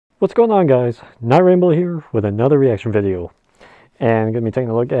What's going on, guys? Night Rainbow here with another reaction video, and I'm going to be taking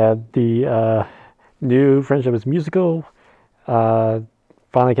a look at the new Friendship is Musical.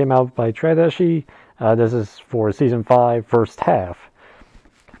 Finally came out by Tradashi. This is for season 5, first half.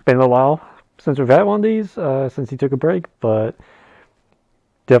 Been a little while since we've had one of these, since he took a break, but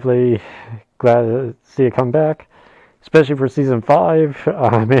definitely glad to see it come back, especially for season 5.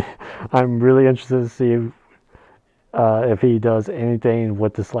 I'm really interested to see if he does anything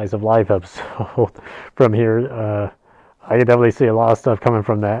with the Slice of Life episode from here. I can definitely see a lot of stuff coming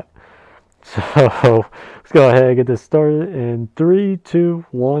from that. So let's go ahead and get this started in 3, 2,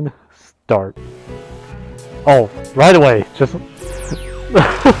 1, start. Oh, right away, just through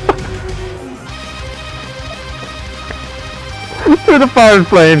the fire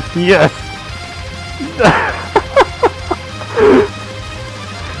flames, yes.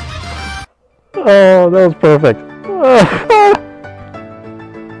 Oh, that was perfect. We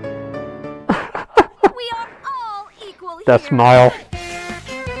are all equal here. That smile.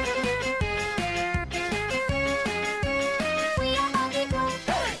 We are all equal.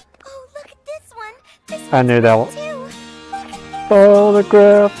 Oh, look at this one. This I knew that one. too. Look at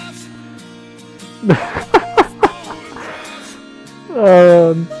Photograph.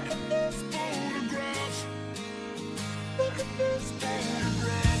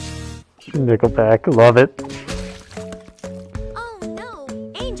 Nickelback, love it. Oh no,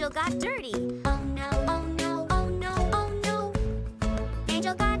 Angel got dirty. Oh no, oh no, oh no, oh no.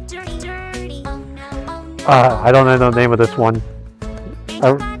 Angel got dirty, dirty. Oh no, oh no. I don't know the name of this one.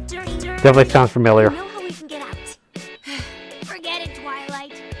 Angel got dirty, dirty. Definitely sounds familiar. You know how we can get out. Forget it,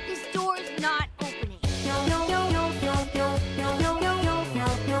 Twilight. This door's not opening. No, no, no, no, no, no, no, no, no,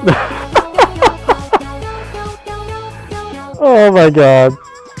 no, no. Oh my god.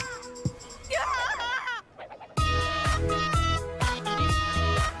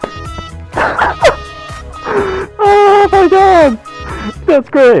 Oh my god! That's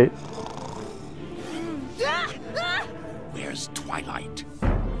great! Where's Twilight?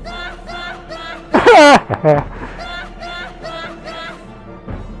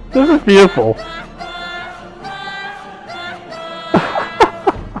 This is beautiful.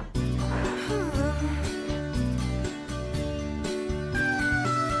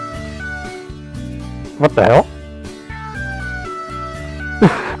 What the hell?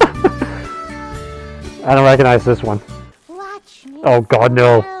 I don't recognize this one. Watch me. Oh god,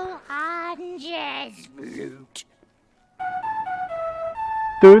 no. Oranges.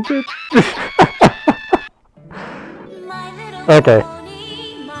 Dude. My little Okay.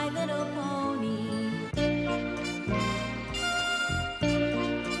 pony, my little pony.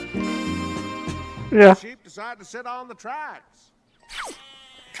 Yeah. Sheep decided to sit on the tracks.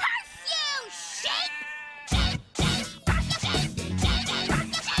 Curse you, sheep!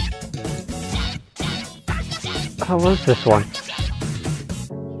 Oh, what is this one?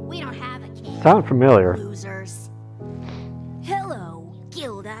 We don't have a king. Sound familiar. Losers. Hello,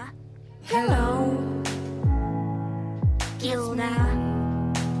 Gilda. Hello, Gilda.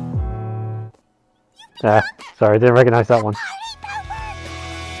 Ah, sorry, didn't recognize that one.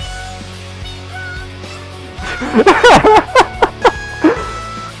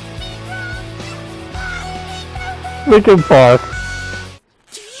 Linkin Park.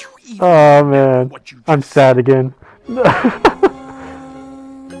 Oh man, I'm sad again.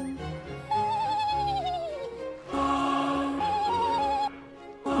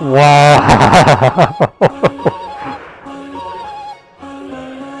 Wow.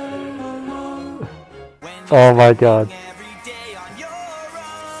 Oh my god.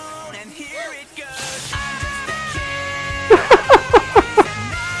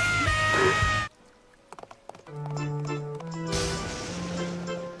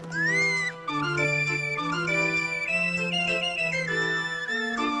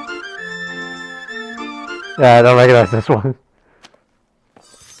 Yeah, I don't recognize this one. I'm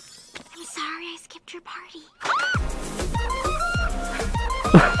sorry I skipped your party.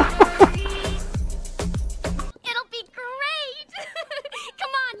 It'll be great!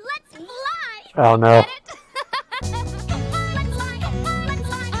 Come on, let's fly! Oh no. Get it? Let's fly, let's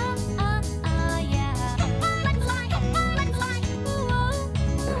fly. Yeah. Let's fly,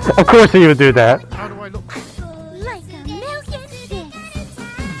 let's fly. Of course he would do that. How do I look? Like a million fish.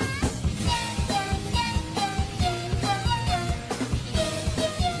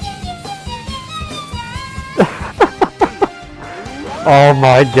 Oh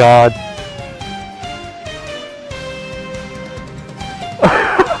my god.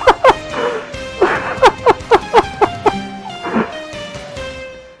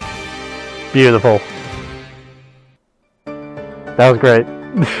 Beautiful. That was great.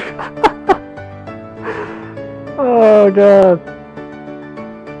 Oh god.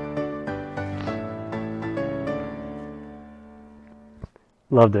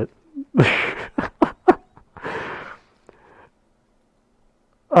 Loved it.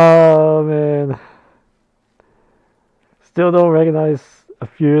 Oh man. Still don't recognize a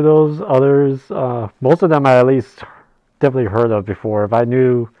few of those others. Most of them I at least definitely heard of before. If I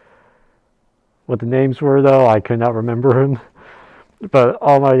knew what the names were though, I could not remember them. But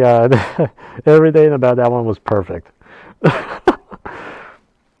oh my god, everything about that one was perfect. It's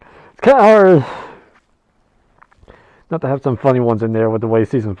kind of hard not to have some funny ones in there with the way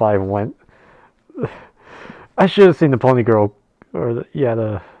season 5 went. I should have seen the Pony Girl, or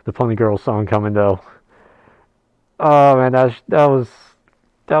the Pony Girl song coming though. Oh man, that was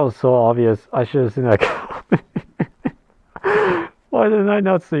so obvious. I should have seen that coming. Why didn't I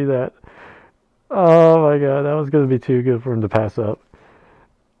not see that? Oh my god, that was gonna be too good for him to pass up.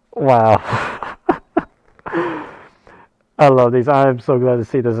 Wow. I love these. I'm so glad to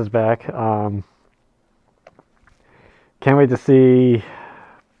see this is back. Can't wait to see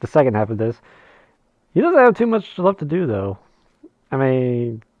the second half of this. He doesn't have too much left to do, though. I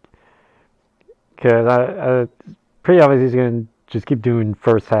mean, because I pretty obvious he's going to just keep doing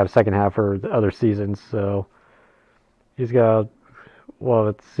first half, second half for the other seasons. So he's got, well,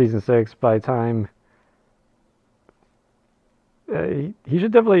 it's season 6 by the time. He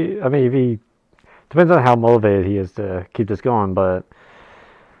should definitely, I mean, if he, depends on how motivated he is to keep this going, but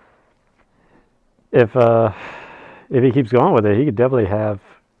if he keeps going with it, he could definitely have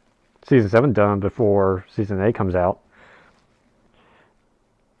season 7 done before season 8 comes out.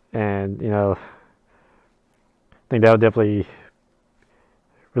 And, you know, I think that would definitely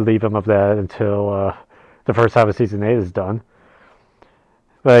relieve him of that until the first half of season 8 is done.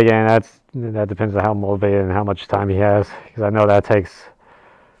 But again, that depends on how motivated and how much time he has, because I know that takes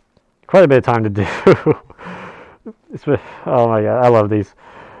quite a bit of time to do. Oh my god, I love these.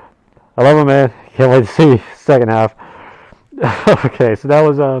 I love them, man. Can't wait to see second half. Okay, so that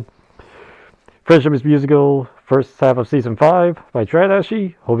was Friendship is Musical, first half of season 5 by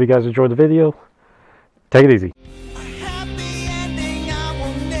Tradashi. Hope you guys enjoyed the video. Take it easy.